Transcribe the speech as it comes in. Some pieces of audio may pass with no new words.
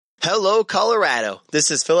Hello, Colorado.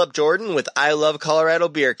 This is Philip Jordan with I Love Colorado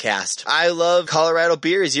Beercast. I Love Colorado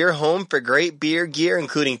Beer is your home for great beer gear,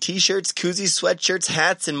 including t-shirts, koozies, sweatshirts,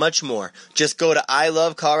 hats, and much more. Just go to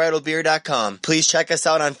ilovecoloradobeer.com. Please check us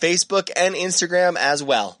out on Facebook and Instagram as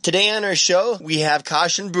well. Today on our show, we have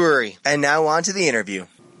Caution Brewery. And now on to the interview.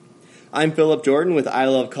 I'm Philip Jordan with I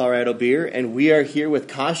Love Colorado Beer, and we are here with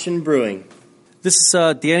Caution Brewing. This is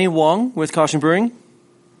Danny Wong with Caution Brewing.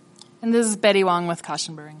 And this is Betty Wong with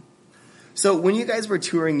Caution Brewing. So when you guys were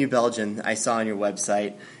touring New Belgium, I saw on your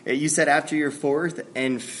website, you said after your fourth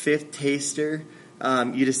and fifth taster,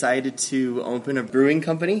 you decided to open a brewing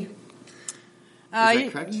company? Is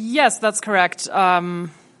that correct? Yes, that's correct.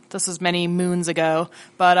 This was many moons ago.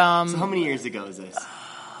 But so how many years ago is this?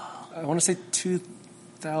 I want to say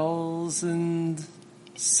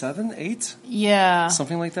 2007, 8? Yeah.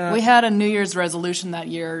 Something like that. We had a New Year's resolution that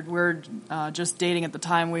year. We were just dating at the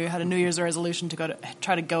time. We had a New Year's resolution to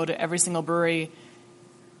try to go to every single brewery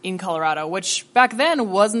in Colorado, which back then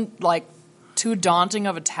wasn't like too daunting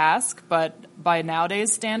of a task, but by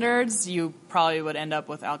nowadays standards, you probably would end up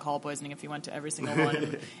with alcohol poisoning if you went to every single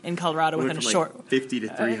one in Colorado within a short 50 to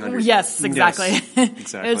 300. Yes, exactly. Yes,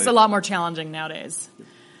 exactly. It's a lot more challenging nowadays.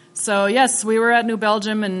 So, yes, we were at New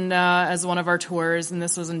Belgium and as one of our tours, and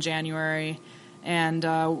this was in January. And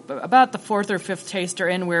about the fourth or fifth taster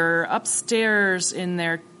in, we're upstairs in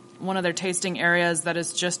one of their tasting areas that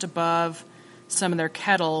is just above some of their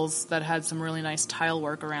kettles that had some really nice tile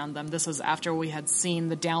work around them. This was after we had seen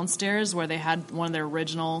the downstairs where they had one of their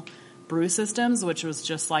original brew systems, which was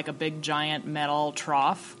just like a big giant metal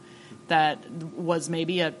trough that was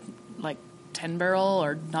maybe a 10-barrel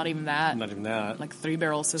or not even that. Not even that. Like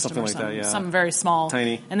 3-barrel system something or like something. that, yeah. Something very small.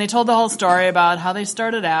 Tiny. And they told the whole story about how they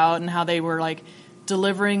started out and how they were like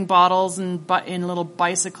delivering bottles in little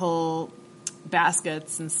bicycle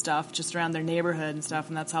baskets and stuff just around their neighborhood and stuff,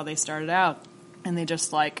 and that's how they started out. And they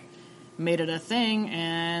just made it a thing,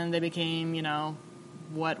 and they became,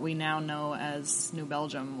 what we now know as New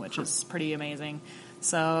Belgium, which is pretty amazing.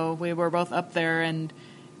 So we were both up there, and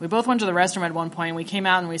we both went to the restroom at one point, and we came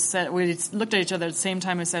out and we looked at each other at the same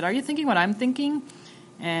time and said, "Are you thinking what I'm thinking?"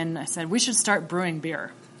 And I said, "We should start brewing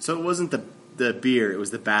beer." So it wasn't the beer, it was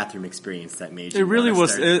the bathroom experience that made you It really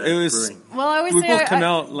was. It was. brewing. Well, I always We say both come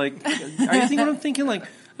out like, "Are you thinking what I'm thinking?" Like,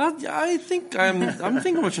 I think I'm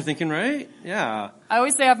thinking what you're thinking, right? Yeah. I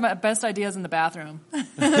always say I have my best ideas in the bathroom.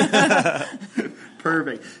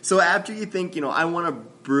 Perfect. So after you think, I want a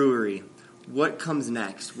brewery, what comes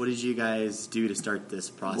next? What did you guys do to start this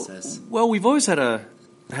process? Well, we've always had a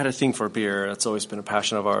thing for beer. That's always been a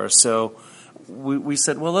passion of ours. So we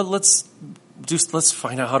said, well, let's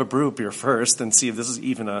find out how to brew beer first and see if this is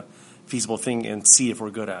even a feasible thing and see if we're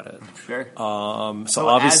good at it. Sure. So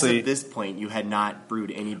obviously, as of this point, you had not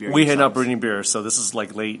brewed any beer. We had not brewed any beer. So this is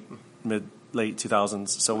like late 2000s.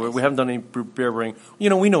 So we haven't done any beer brewing. We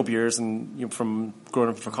know beers, and from growing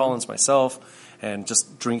up for Collins myself, and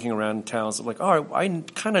just drinking around towns. Like, all right, I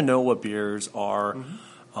kind of know what beers are.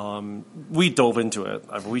 Mm-hmm. We dove into it.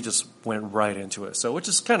 We just went right into it. So which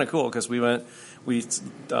is kind of cool because we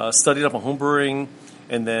studied up on home brewing,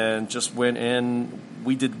 and then just went in.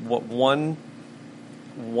 We did one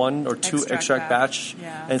or two extract batch,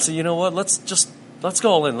 yeah. And so you know what? Let's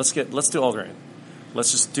go all in. Let's do all grain.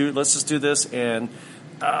 Let's just do this. And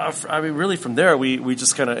really from there we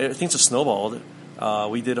just kind of things just snowballed.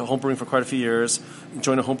 We did home brewing for quite a few years.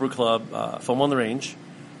 Joined a homebrew club, Foam on the Range,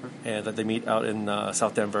 and that they meet out in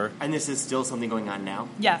South Denver. And this is still something going on now?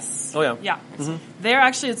 Yes. Oh yeah. Yeah. Mm-hmm. They're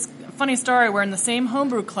actually, it's a funny story. We're in the same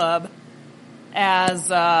homebrew club as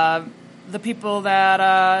the people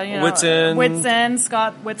that Whitson,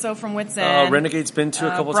 Scott Whitso from Whitson. Renegade's been to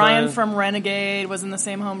a couple Brian times. from Renegade was in the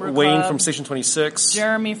same homebrew Wayne club. from Station 26.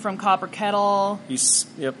 Jeremy from Copper Kettle.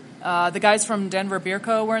 Yep. The guys from Denver Beer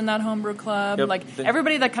Co. were in that homebrew club. Yep.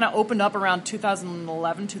 Everybody that kind of opened up around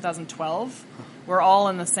 2011, 2012, we're all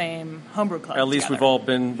in the same homebrew club. At least together.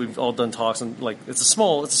 we've all done talks, and it's a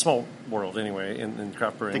small world anyway in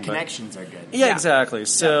craft brewing. The connections are good. Yeah, exactly.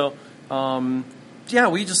 So,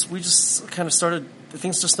 we just kind of started.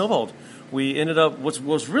 Things just snowballed. We ended up. What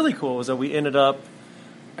was really cool was that we ended up,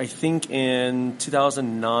 I think, in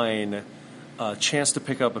 2009, a chance to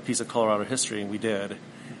pick up a piece of Colorado history, and we did.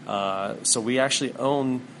 So we actually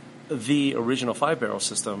own the original 5-barrel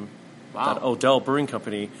system that Odell Brewing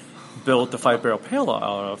Company built the 5-barrel pale ale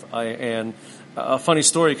out of. And a funny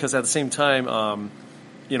story, because at the same time,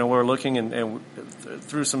 we're looking and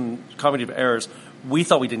through some comedy of errors, we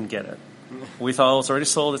thought we didn't get it. We thought, it's already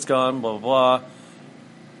sold, it's gone, blah, blah, blah.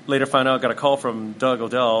 Later found out, got a call from Doug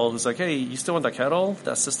Odell, who's like, hey, you still want that kettle,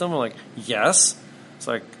 that system? I'm like, yes. It's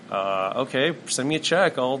like, Okay, send me a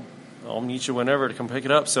check. I'll meet you whenever to come pick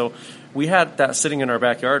it up. So we had that sitting in our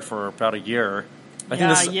backyard for about a year. I think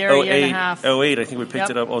this is year and a half. 08, I think we picked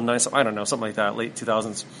it up. 09, I don't know, something like that, late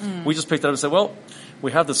 2000s. We just picked it up and said, well,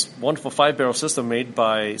 we have this wonderful 5-barrel system made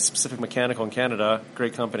by Specific Mechanical in Canada,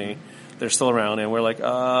 great company. They're still around, and we're like,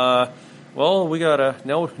 well, we gotta.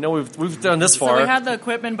 No, we've done this far. So we had the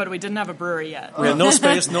equipment, but we didn't have a brewery yet. We had no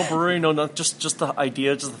space, no brewery, just the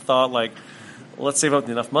idea, just the thought, like, let's save up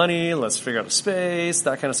enough money, let's figure out a space,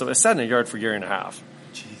 that kind of stuff. It sat in a yard for a year and a half.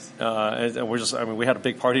 And we're just, we had a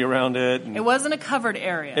big party around it. It wasn't a covered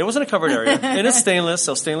area. It wasn't a covered area. And it's stainless,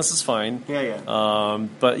 so stainless is fine. Yeah.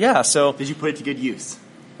 But yeah, so. Did you put it to good use?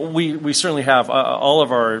 We certainly have all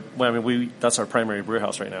of our. That's our primary brew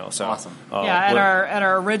house right now. So awesome. At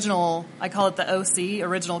our original, I call it the OC,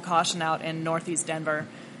 original caution out in Northeast Denver.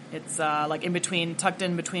 It's like tucked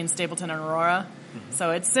in between Stapleton and Aurora. Mm-hmm.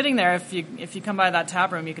 So it's sitting there. If you come by that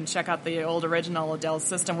tap room, you can check out the old original Odell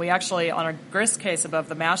system. We actually, on a grist case above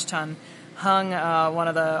the mash tun, hung one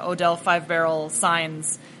of the Odell 5-barrel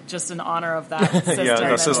signs just in honor of that system.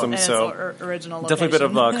 That system. So original location. Definitely a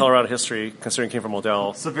bit of Colorado history, considering it came from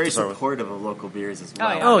Odell. So very supportive of local beers as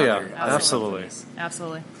well. Oh yeah, absolutely.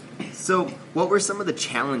 So, what were some of the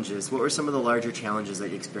challenges? What were some of the larger challenges that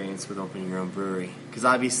you experienced with opening your own brewery? Because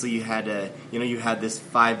obviously you had this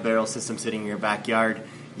 5-barrel system sitting in your backyard.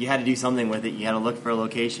 You had to do something with it. You had to look for a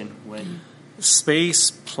location.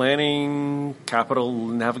 Space, planning, capital,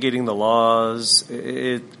 navigating the laws.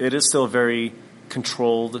 It is still a very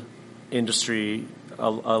controlled industry. A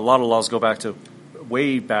lot of laws go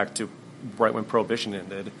way back to right when Prohibition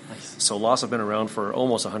ended. Nice. So laws have been around for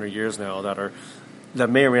almost 100 years now that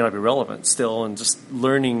may or may not be relevant still, and just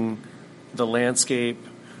learning the landscape.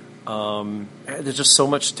 There's just so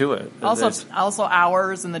much to it. Also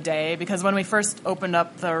hours in the day, because when we first opened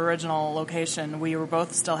up the original location, we were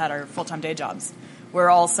both still had our full-time day jobs. We're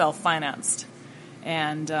all self-financed.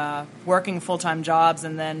 And working full-time jobs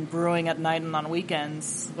and then brewing at night and on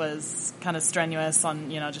weekends was kind of strenuous on,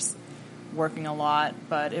 just working a lot.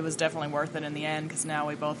 But it was definitely worth it in the end, because now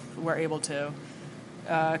we both were able to,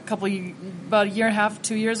 about a year and a half,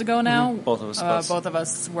 2 years ago now, both of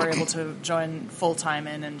us were able to join full-time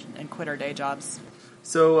and quit our day jobs.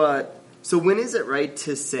 So when is it right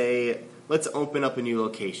to say, let's open up a new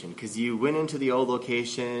location? Because you went into the old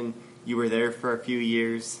location, you were there for a few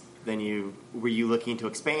years. Then were you looking to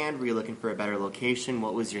expand? Were you looking for a better location?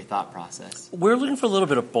 What was your thought process? We're looking for a little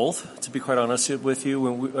bit of both, to be quite honest with you.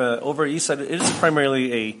 When over at Eastside, it is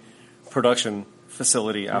primarily a production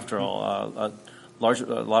facility. After all, a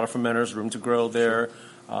lot of fermenters, room to grow there.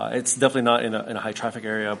 It's definitely not in a high traffic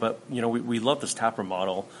area, but we love this taproom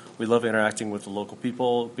model. We love interacting with the local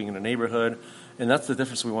people, being in a neighborhood, and that's the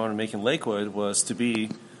difference we wanted to make in Lakewood, was to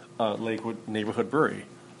be a Lakewood neighborhood brewery.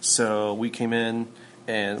 So we came in.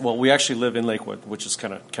 And we actually live in Lakewood, which is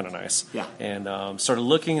kind of nice. Yeah. And started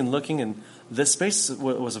looking, and this space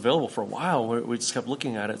was available for a while. We just kept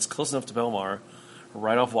looking at it. It's close enough to Belmar,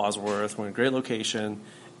 right off Wadsworth. We're in a great location,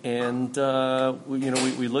 and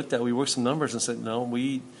we looked at, we worked some numbers and said, no,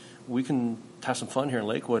 we can have some fun here in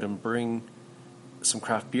Lakewood and bring some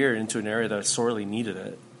craft beer into an area that sorely needed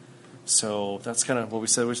it. So that's kind of what we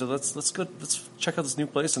said. We said let's check out this new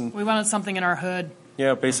place, and we wanted something in our hood.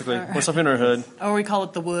 Yeah, basically. Or something in our hood. Or we call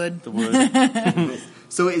it the wood. The wood.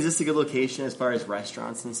 So is this a good location as far as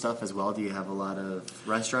restaurants and stuff as well? Do you have a lot of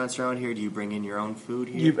restaurants around here? Do you bring in your own food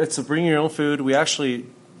here? It's a bring your own food. We actually,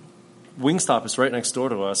 Wingstop is right next door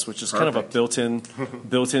to us, which is Perfect. Kind of a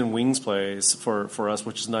built-in wings place for us,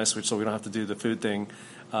 which is nice, so we don't have to do the food thing.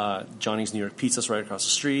 Johnny's New York Pizza's right across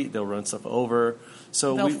the street. They'll run stuff over.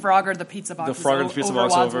 So they'll Frogger the pizza box. They'll Frogger the pizza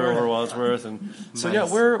box over Wadsworth, and so nice.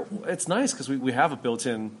 It's nice because we have a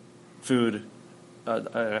built-in food, and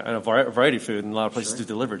a variety of food, and a lot of places do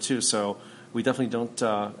deliver too. So we definitely don't.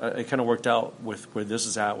 It kind of worked out with where this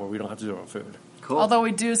is at, where we don't have to do our own food. Cool. Although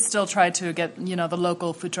we do still try to get the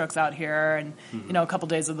local food trucks out here, and a couple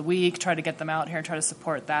days of the week, try to get them out here and try to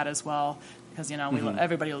support that as well, because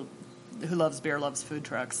everybody who loves beer loves food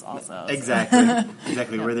trucks also. Exactly.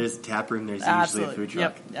 Yep. Where there's a tap room, there's usually a food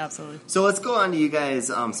truck. Yep, absolutely. So let's go on to you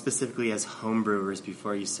guys specifically as home brewers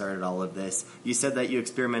before you started all of this. You said that you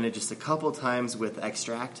experimented just a couple times with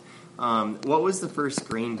extract. What was the first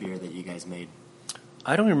grain beer that you guys made?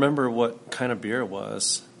 I don't remember what kind of beer it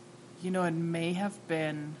was. It may have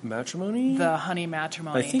been Matrimony? The Honey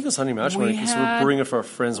Matrimony. I think it was Honey Matrimony because we were brewing it for a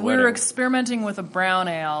friend's wedding. We were experimenting with a brown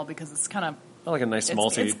ale because it's kind of like a nice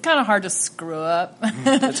malty. It's kind of hard to screw up.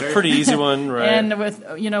 It's a pretty easy one, right? And with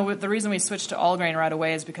the reason we switched to all grain right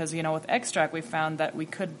away is because with extract we found that we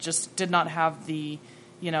did not have the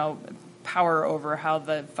power over how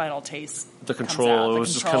the final taste The comes control. out. It The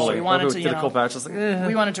was just control. kind of like, we wanted okay, to, we did a couple batches. Like,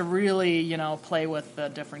 we wanted to really, play with the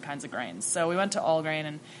different kinds of grains. So we went to All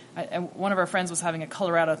Grain, and one of our friends was having a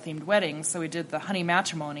Colorado-themed wedding, so we did the honey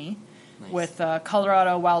matrimony with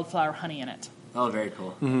Colorado wildflower honey in it. Oh, very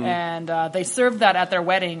cool. Mm-hmm. And they served that at their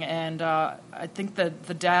wedding, and I think the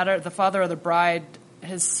father of the bride,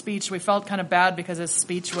 his speech, we felt kind of bad because his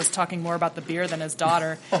speech was talking more about the beer than his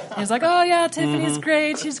daughter. He was like, "Oh yeah, Tiffany's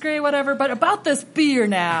great, she's great, whatever, but about this beer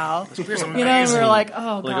now." This beer's And we were like,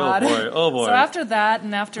 "Oh Like, god." oh boy. So after that,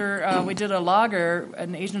 and after we did a lager,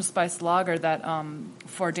 an Asian spiced lager that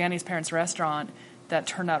for Danny's parents' restaurant, that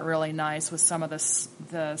turned out really nice with some of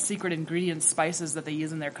the secret ingredient spices that they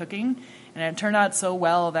use in their cooking. And it turned out so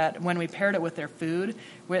well that when we paired it with their food,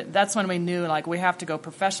 that's when we knew, like, we have to go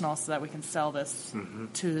professional so that we can sell this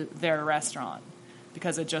to their restaurant.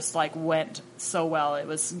 Because it just, like, went so well. It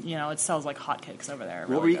was, it sells like hotcakes over there.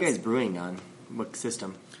 What were you guys brewing on? What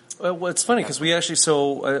system? Well, it's funny because we actually,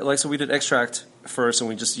 we did extract first, and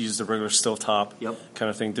we just used the regular stovetop kind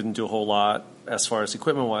of thing. Didn't do a whole lot as far as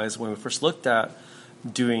equipment-wise. When we first looked at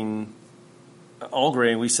doing All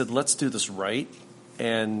Grain, we said, let's do this right.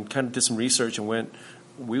 And kind of did some research and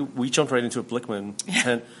we jumped right into a Blickman.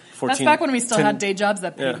 10, 14, That's back when we still 10, had day jobs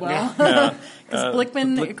that paid well. Yeah. Because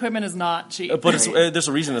Blickman equipment is not cheap. But there's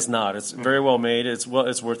a reason it's not. It's very well made. It's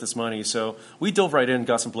worth its money. So we dove right in,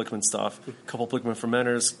 got some Blickman stuff, a couple Blickman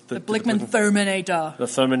fermenters. The Blickman Therminator. The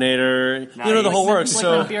Therminator. Nice. The whole works.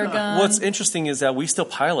 Blickman beer gun. What's interesting is that we still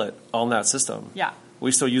pilot on that system. Yeah.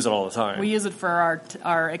 We still use it all the time. We use it for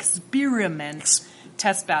our experiment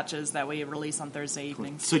test batches that we release on Thursday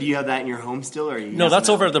evenings. So do you have that in your home still, or are you? No, that's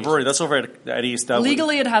over at the brewery. That's over at East.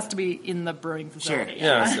 Legally, it has to be in the brewing facility. Sure.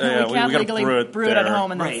 Yeah, we can't gotta legally brew it at there.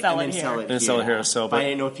 home and then Right, sell and it then here. And sell it here. So, But I but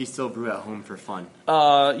didn't know if you still brew at home for fun.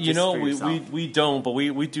 for yourself. we don't, but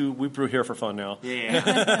we do. We brew here for fun now. Yeah,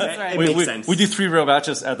 That's right. It We, makes sense. we do 3 real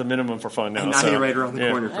batches at the minimum for fun now. And now so, you're right around the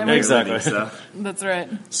corner from yeah, exactly. So. That's right.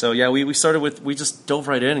 So yeah, we started with, we just dove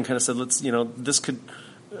right in and kind of said, let's, this could,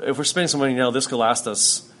 if we're spending some money now, this could last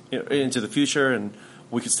us into the future, and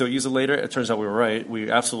we could still use it later. It turns out we were right. We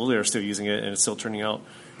absolutely are still using it, and it's still turning out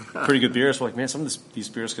pretty good beers. We're like, man, some of these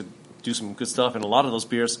beers could do some good stuff, and a lot of those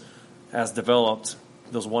beers has developed,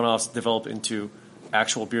 those one-offs develop into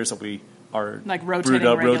actual beers that we are Like rotating brewed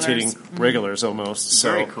up, regulars. rotating regulars almost.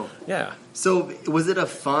 So, Very cool. Yeah. So was it a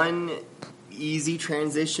fun, easy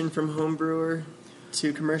transition from home brewer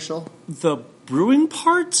to commercial? The brewing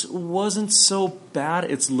part wasn't so bad.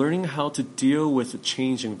 It's learning how to deal with the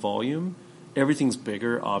change in volume. Everything's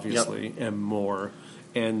bigger, obviously, and more.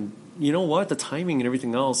 And you know what? The timing and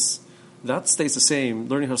everything else, that stays the same.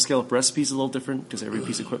 Learning how to scale up recipes is a little different because every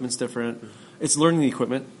piece of equipment's different. It's learning the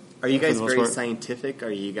equipment. Are you for guys the most very part. scientific? Or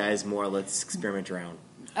are you guys more let's experiment around?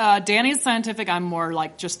 Danny's scientific. I'm more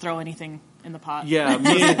like just throw anything in the pot. Yeah,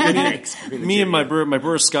 me and my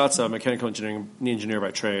brewer Scott's a mechanical engineer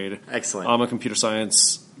by trade. Excellent. I'm a computer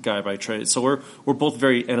science guy by trade. So we're both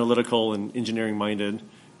very analytical and engineering minded.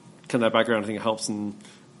 Kind of that background I think helps in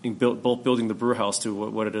both building the brew house to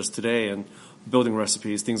what it is today and building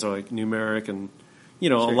recipes. Things are like numeric and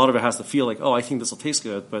a lot of it has to feel like, oh, I think this will taste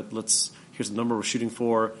good, but here's the number we're shooting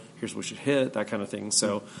for. Here's what we should hit, that kind of thing.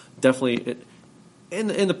 So definitely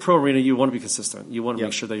in the pro arena, you want to be consistent. You want to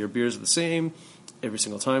make sure that your beers are the same every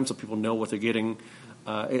single time, so people know what they're getting.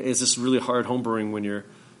 It's just really hard homebrewing when you're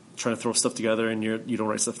trying to throw stuff together and you don't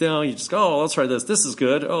write stuff down. You just go, oh, let's try this. This is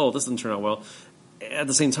good. Oh, this didn't turn out well. At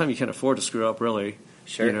the same time, you can't afford to screw up, really.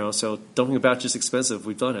 Sure. So dumping a batch is expensive.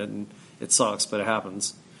 We've done it, and it sucks, but it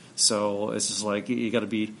happens. So it's just like you kind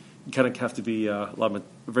of have to be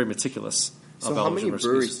very meticulous. So about how many recipes.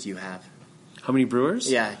 brewers do you have? How many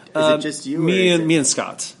brewers? Yeah. Is it just you? Me or is and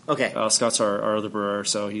Scott. Okay. Scott's our other brewer,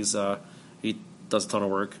 so he does a ton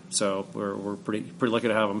of work. So we're pretty lucky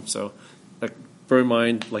to have him. So, bear in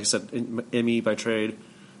mind, like I said, ME by trade,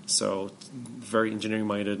 so very engineering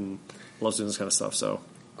minded and loves doing this kind of stuff. So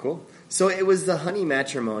Cool. So it was the honey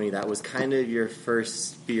matrimony that was kind of your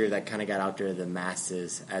first beer that kind of got out there to the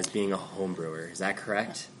masses as being a home brewer. Is that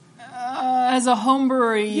correct? As a home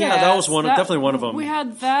brewery, Yeah, that was definitely one of them. We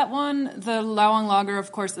had that one, the Lawang Lager,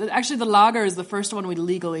 of course. Actually, the lager is the first one we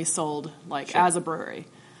legally sold, as a brewery.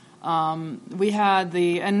 We had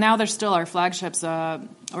and now they're still our flagships,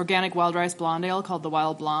 organic wild rice blonde ale called the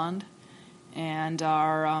Wild Blonde, and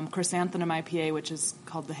our chrysanthemum IPA, which is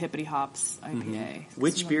called the Hippity Hops IPA. Mm-hmm.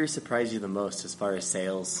 Which beer surprised you the most as far as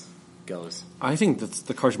sales goes? I think that's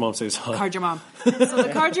the Cardamom stays hot. Cardamom. So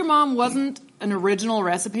the Cardamom wasn't an original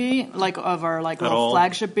recipe, like of our like little all.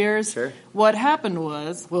 flagship beers. Sure. What happened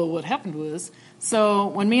was, so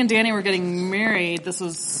when me and Danny were getting married, this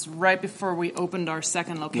was right before we opened our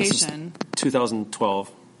second This is location. 2012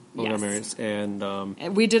 when we got Yes. married, and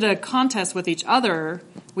And we did a contest with each other.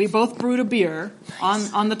 We both brewed a beer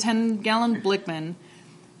on the 10-gallon Blickman.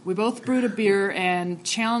 We both brewed a beer and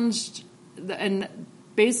challenged and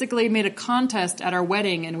basically made a contest at our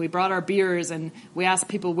wedding, and we brought our beers and we asked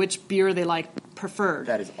people which beer they preferred.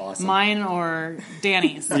 That is awesome. Mine or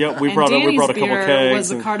Danny's. Yeah, we And brought a Danny's couple beer kegs was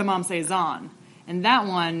the and- Cardamom Saison, and that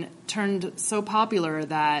one turned so popular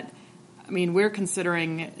that we're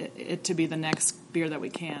considering it to be the next beer that we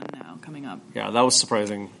can now coming up. yeah, that was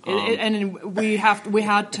surprising. And we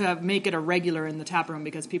had to make it a regular in the tap room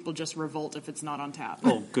because people just revolt if it's not on tap.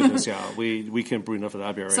 Oh goodness, yeah, we can't brew enough of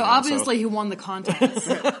that beer right So now. obviously he won the contest.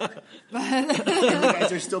 You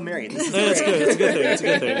guys are still married. This is great. it's good. It's a good thing. It's a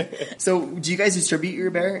good thing. So, do you guys distribute your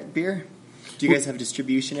beer? Do you guys have a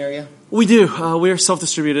distribution area? We do. We are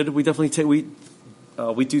self-distributed. We definitely take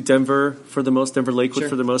we do Denver Lakewood Sure.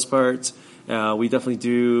 for the most part. We definitely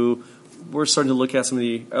do. We're starting to look at some of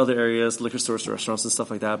the other areas, liquor stores, restaurants, and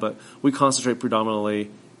stuff like that. But we concentrate predominantly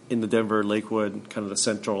in the Denver, Lakewood, kind of the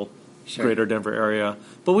central, Sure. greater Denver area.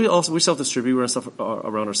 But we self-distribute. We're stuff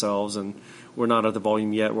around ourselves, and we're not at the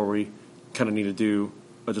volume yet where we kind of need to do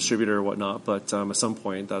a distributor or whatnot. But at some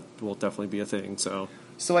point, that will definitely be a thing. So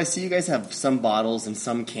I see you guys have some bottles and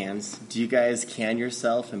some cans. Do you guys can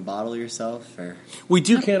yourself and bottle yourself, or We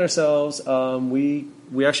do can ourselves. We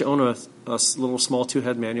actually own a little small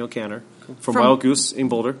 2-head manual canner from Wild Goose in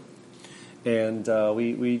Boulder, and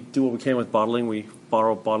we do what we can with bottling. We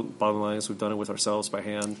borrow bottling lines. We've done it with ourselves by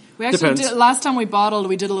hand. We actually Depends. last time we bottled,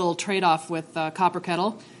 we did a little trade-off with Copper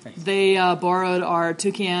Kettle. They borrowed our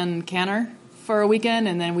 2-can canner for a weekend,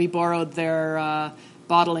 and then we borrowed their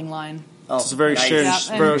bottling line. It's a very nice. share,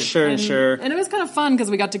 Yeah, share and share. And it was kind of fun because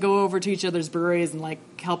we got to go over to each other's breweries and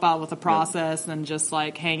help out with the process and just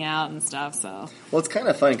hang out and stuff. So Well, it's kind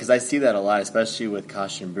of fun because I see that a lot, especially with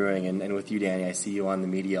Caution Brewing and with you, Danny. I see you on the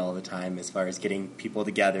media all the time as far as getting people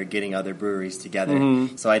together, getting other breweries together.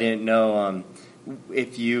 Mm-hmm. So I didn't know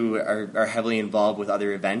if you are heavily involved with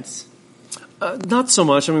other events. Not so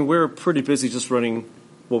much. We're pretty busy just running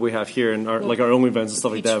what we have here and our own events and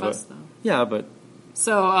stuff like Peach that. Fest, But though. yeah, but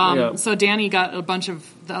So so Danny got a bunch of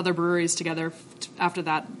the other breweries together after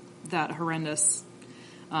that horrendous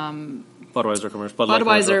Budweiser commercial.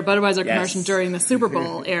 Budweiser Yes. commercial during the Super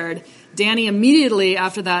Bowl aired. Danny immediately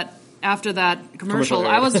after that commercial, Commercial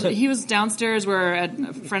aired. he was downstairs. We're at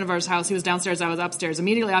a friend of ours' house. He was downstairs. I was upstairs.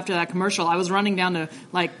 Immediately after that commercial, I was running down to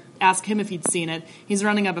ask him if he'd seen it. He's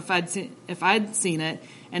running up if I'd seen it,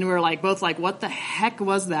 and we were both what the heck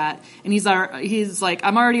was that? And he's like,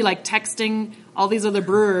 I'm already texting all these other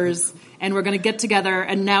brewers, and we're going to get together,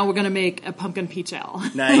 and now we're going to make a pumpkin peach ale.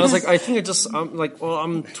 Nice. I was like, I think I'm tweeting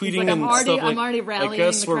like, and I'm stuff. already I rallying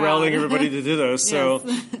guess the we're crowd. rallying everybody to do this. So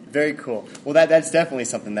Yes. Very cool. Well, that's definitely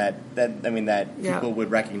something that Yeah. people would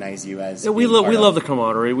recognize you as. yeah, we being love part we of. love the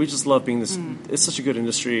camaraderie. We just love being this. It's such a good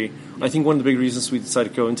industry. I think one of the big reasons we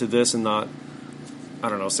decided to go into this and not, I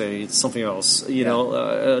don't know, say it's something else.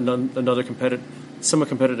 Another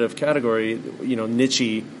semi-competitive category,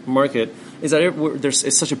 niche market, is that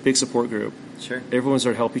it's such a big support group. Sure. Everyone's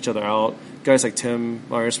there to help each other out. Guys like Tim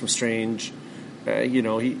Myers from Strange,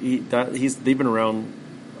 they've been around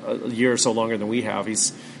a year or so longer than we have.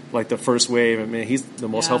 He's like the first wave. He's the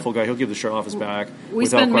most Yeah. helpful guy. He'll give the shirt off his back We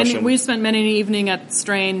without question. spent many an evening at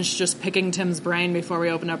Strange just picking Tim's brain before we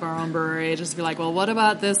opened up our own brewery. Just to be like, well, what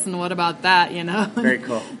about this and what about that? Very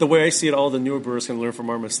cool. The way I see it, all the newer brewers can learn from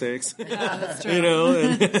our mistakes. Yeah, that's true.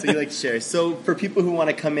 And So you like to share. So for people who want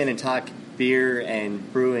to come in and talk beer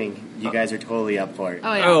and brewing, you guys are totally up for it.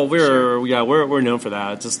 Oh yeah. oh, we're known for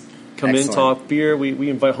that. Just come Excellent. in, talk beer. We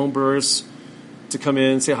invite home brewers to come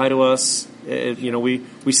in, say hi to us.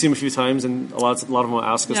 We see them a few times, and a lot of them will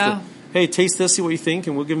ask us Yeah. to, hey, taste this, see what you think,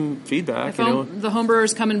 and we'll give them feedback. If the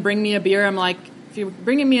homebrewers come and bring me a beer, I'm like, if you're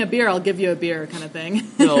bringing me a beer, I'll give you a beer, kind of thing.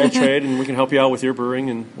 We'll trade, and we can help you out with your brewing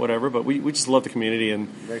and whatever. But we just love the community, and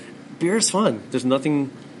beer is fun. There's nothing.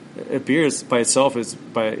 Beer is by itself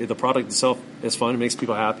the product itself is fun. It makes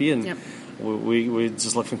people happy, and Yep. we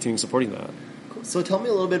just love continuing supporting that. So tell me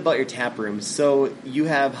a little bit about your tap room. So you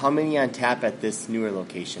have how many on tap at this newer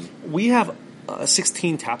location? We have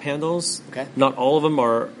 16 tap handles. Okay. Not all of them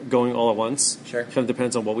are going all at once. Sure. Kind of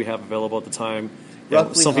depends on what we have available at the time.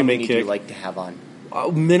 Roughly something how may many do kick. you like to have on?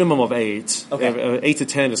 A minimum of 8. Okay. 8 to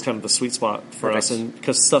 10 is kind of the sweet spot for Perfect. us, and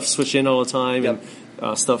because stuff switch in all the time, Yep.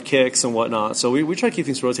 and stuff kicks and whatnot. So we try to keep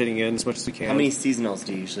things rotating in as much as we can. How many seasonals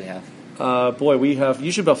do you usually have? Boy, we have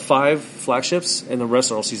usually about 5 flagships, and the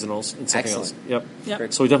rest are all seasonals and something else. Excellent.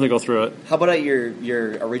 Yep. So we definitely go through it. How about at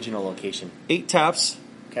your original location? 8 taps,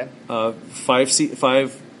 Okay.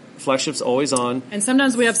 5 flagships always on. And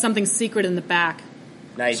sometimes we have something secret in the back.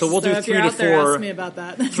 Nice. So we'll So do if 3 you're to out there, 4. ask me about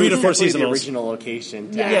that. 3 to 4 Definitely the seasonals. original location.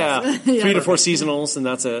 Yeah. Yeah, 3 to 4 seasonals, and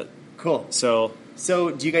that's it. Cool. So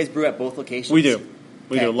So do you guys brew at both locations? we do.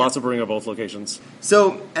 We Okay. do. Lots of brewing at both locations.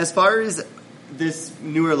 So as far as this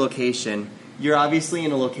newer location, you're obviously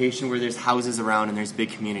in a location where there's houses around and there's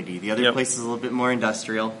big community. The other Yep. place is a little bit more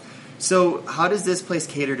industrial. So how does this place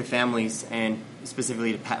cater to families and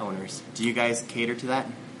specifically to pet owners? Do you guys cater to that?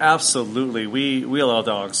 Absolutely. We allow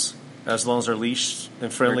dogs as long as they're leashed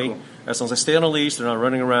and friendly. Very cool. As long as they stay on a leash, they're not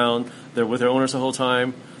running around, they're with their owners the whole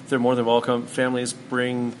time, they're more than welcome. Families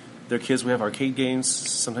bring their kids. We have arcade games.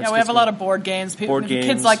 Sometimes Yeah, we kids have a lot of board games. Board Kids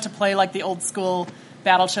games. like to play like the old school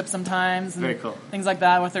Battleship sometimes. And Very cool. Things like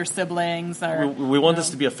that with their siblings. Or, We want this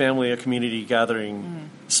to be a family, a community gathering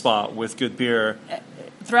spot with good beer.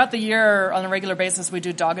 Throughout the year, on a regular basis, we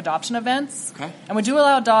do dog adoption events. Okay. And we do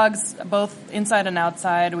allow dogs both inside and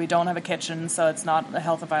outside. We don't have a kitchen, so it's not a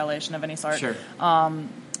health violation of any sort. Sure.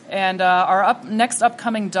 And our next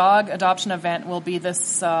upcoming dog adoption event will be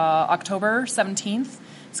this October 17th.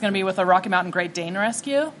 It's going to be with the Rocky Mountain Great Dane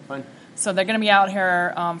Rescue. Fun. So they're going to be out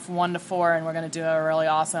here from 1 to 4, and we're going to do a really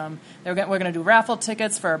awesome. We're going to do raffle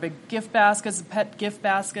tickets for our big gift baskets, pet gift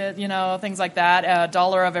basket, things like that.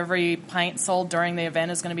 $1 of every pint sold during the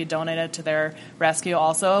event is going to be donated to their rescue.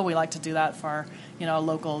 Also, we like to do that for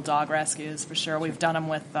local dog rescues for sure. We've done them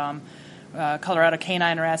with Colorado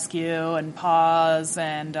Canine Rescue and Paws,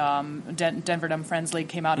 and Denver Dumb Friends League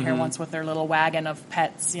came out here once with their little wagon of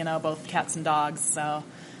pets. Both cats and dogs. So.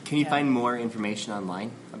 Can you find more information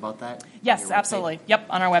online about that? Yes, On your website? absolutely. Yep,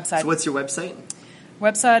 on our website. So what's your website?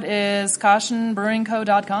 Website is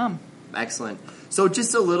cautionbrewingco.com. Excellent. So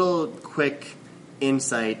just a little quick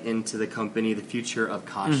insight into the company, the future of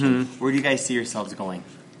Caution. Where do you guys see yourselves going?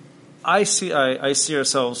 I see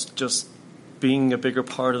ourselves just being a bigger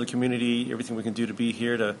part of the community, everything we can do to be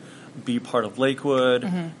here, to be part of Lakewood.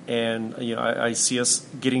 And I see us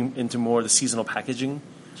getting into more of the seasonal packaging.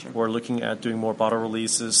 Sure. We're looking at doing more bottle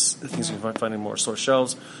releases, things we can find in more store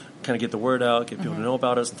shelves, kind of get the word out, get people to know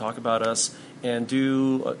about us and talk about us, and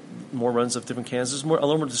do more runs of different cans. There's a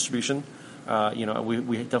little more distribution.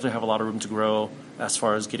 We definitely have a lot of room to grow as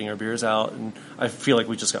far as getting our beers out, and I feel like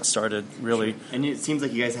we just got started, really. And it seems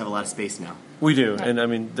like you guys have a lot of space now. We do, and I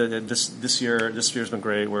mean, this year's been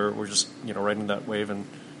great. We're just riding that wave and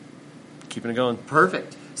keeping it going.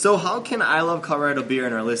 Perfect. So how can I Love Colorado Beer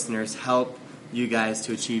and our listeners help you guys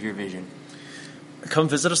to achieve your vision? Come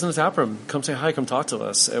visit us in the tap room. Come say hi. Come talk to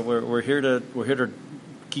us. We're here to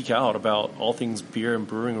geek out about all things beer and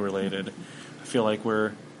brewing related. I feel like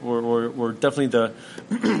we're definitely the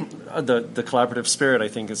collaborative spirit. I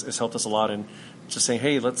think has helped us a lot in just saying,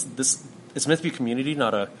 hey, it's meant to be a community,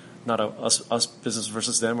 not a us business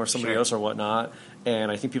versus them or somebody Sure. else or whatnot. And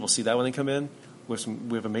I think people see that when they come in. We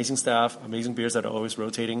have amazing staff, amazing beers that are always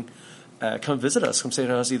rotating. Come visit us. Come say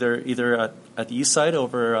to us either at the east side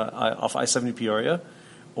over off I-70 Peoria,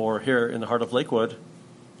 or here in the heart of Lakewood,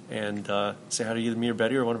 and say hi to either me or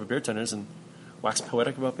Betty or one of our beer tenders and wax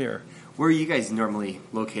poetic about beer. Where are you guys normally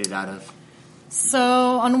located out of? So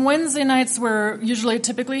on Wednesday nights, we're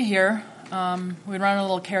typically here. We run a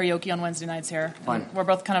little karaoke on Wednesday nights here. Fun. And we're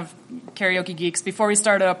both kind of karaoke geeks. Before we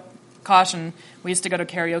started up Caution, we used to go to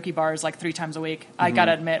karaoke bars like 3 times a week. I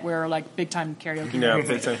gotta admit, we're like big time karaoke. Yeah,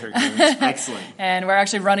 big time here. Excellent. And we're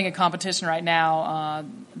actually running a competition right now.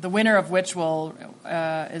 The winner of which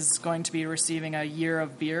is going to be receiving a year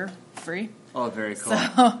of beer free. Oh, very cool.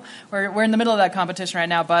 So we're in the middle of that competition right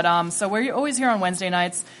now. But so we're always here on Wednesday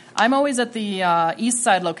nights. I'm always at the East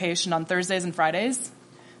Side location on Thursdays and Fridays.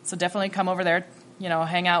 So definitely come over there,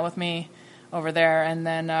 hang out with me over there. And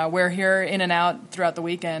then we're here in and out throughout the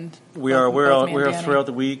weekend. We're Danny. throughout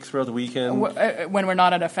the week, throughout the weekend. When we're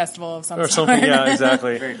not at a festival of some Or sort. something, yeah,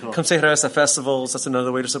 exactly. Very cool. Come say hi to us at festivals. That's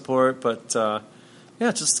another way to support. But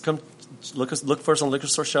just come look for us on liquor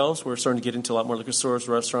store shelves. We're starting to get into a lot more liquor stores,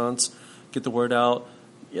 restaurants. Get the word out.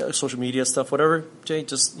 Yeah, social media stuff, whatever. Jay,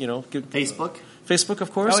 just give Facebook? Facebook,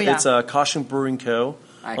 of course. Oh, yeah. It's Caution Brewing Co.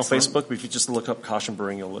 on Excellent. Facebook. But if you just look up Caution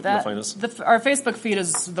Brewing, you'll find us. Our Facebook feed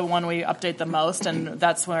is the one we update the most, and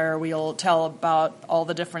that's where we'll tell about all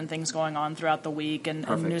the different things going on throughout the week, and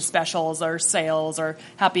new specials or sales or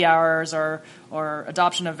happy hours or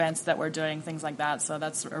adoption events that we're doing, things like that. So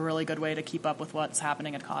that's a really good way to keep up with what's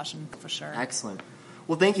happening at Caution, for sure. Excellent.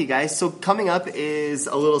 Well, thank you, guys. So coming up is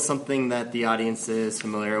a little something that the audience is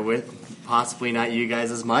familiar with, possibly not you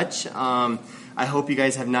guys as much. I hope you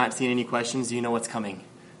guys have not seen any questions. Do you know what's coming,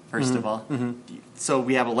 first of all? So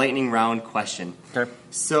we have a lightning round question. Okay.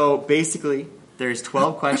 So basically, there's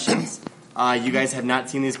 12 questions. You guys have not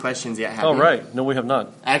seen these questions yet, have you? Oh, right. No, we have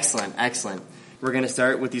not. Excellent, excellent. We're going to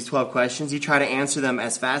start with these 12 questions. You try to answer them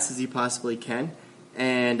as fast as you possibly can.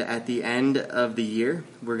 And at the end of the year,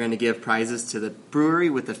 we're going to give prizes to the brewery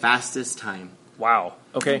with the fastest time. Wow.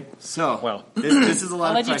 Okay. So, Well. this is a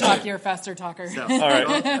lot I'll of let you pressure. talk. You're a faster talker. So, All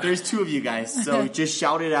right. there's 2 of you guys, so just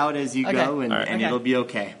shout it out as you Okay. go, and, All right. and Okay. it'll be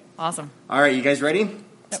okay. Awesome. All right, you guys ready?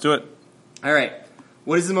 Let's do it. All right.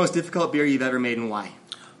 What is the most difficult beer you've ever made, and why?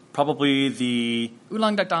 Probably the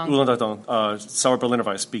Oolong Dak Dong. Oolong Dak Dong, sour Berliner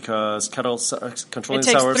Weiss, because controlling It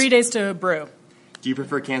takes sours. 3 days to brew. Do you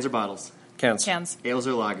prefer cans or bottles? Cans. Cans. Ales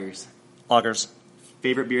or lagers? Lagers.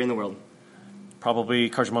 Favorite beer in the world? Probably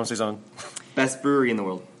Cardamom Saison. Best brewery in the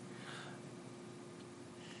world?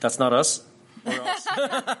 That's not us.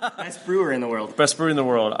 Best brewer in the world? Best brewery in the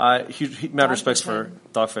world. Huge mad respects for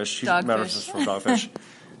Dogfish Dogfish. Huge mad Dogfish. respects for Dogfish.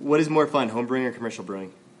 What is more fun, home brewing or commercial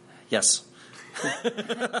brewing? Yes.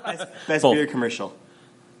 Best Both. beer commercial?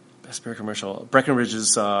 Best beer commercial.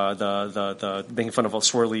 Breckenridge's the making fun of all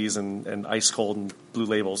swirlies and ice cold and blue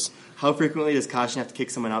labels. How frequently does Caution have to kick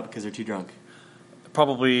someone out because they're too drunk?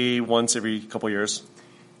 Probably once every couple years.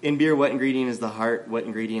 In beer, what ingredient is the heart, what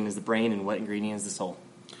ingredient is the brain, and what ingredient is the soul?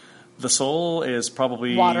 The soul is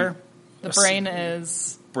probably Water. The Yes. brain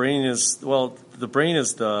is, the brain is probably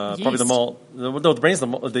the Yeast. malt. No, the brain is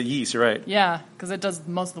the yeast. You're right. yeah, because it does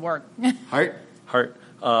most of the work. Heart?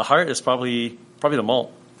 Heart is probably the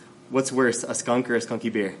malt. What's worse, a skunk or a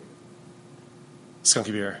skunky beer?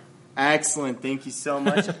 Skunky beer. Excellent. Thank you so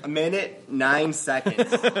much. 1:09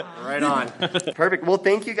 seconds. Right on. Perfect. Well,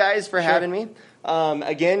 thank you guys for having me.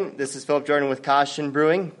 Again, this is Philip Jordan with Caution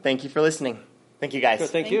Brewing. Thank you for listening. Thank you guys.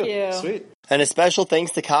 Thank Thank you. Sweet. And a special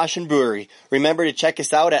thanks to Caution Brewery. Remember to check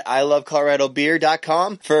us out at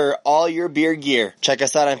ilovecoloradobeer.com for all your beer gear. Check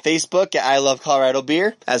us out on Facebook at I Love Colorado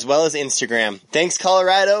Beer, as well as Instagram. Thanks,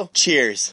 Colorado. Cheers.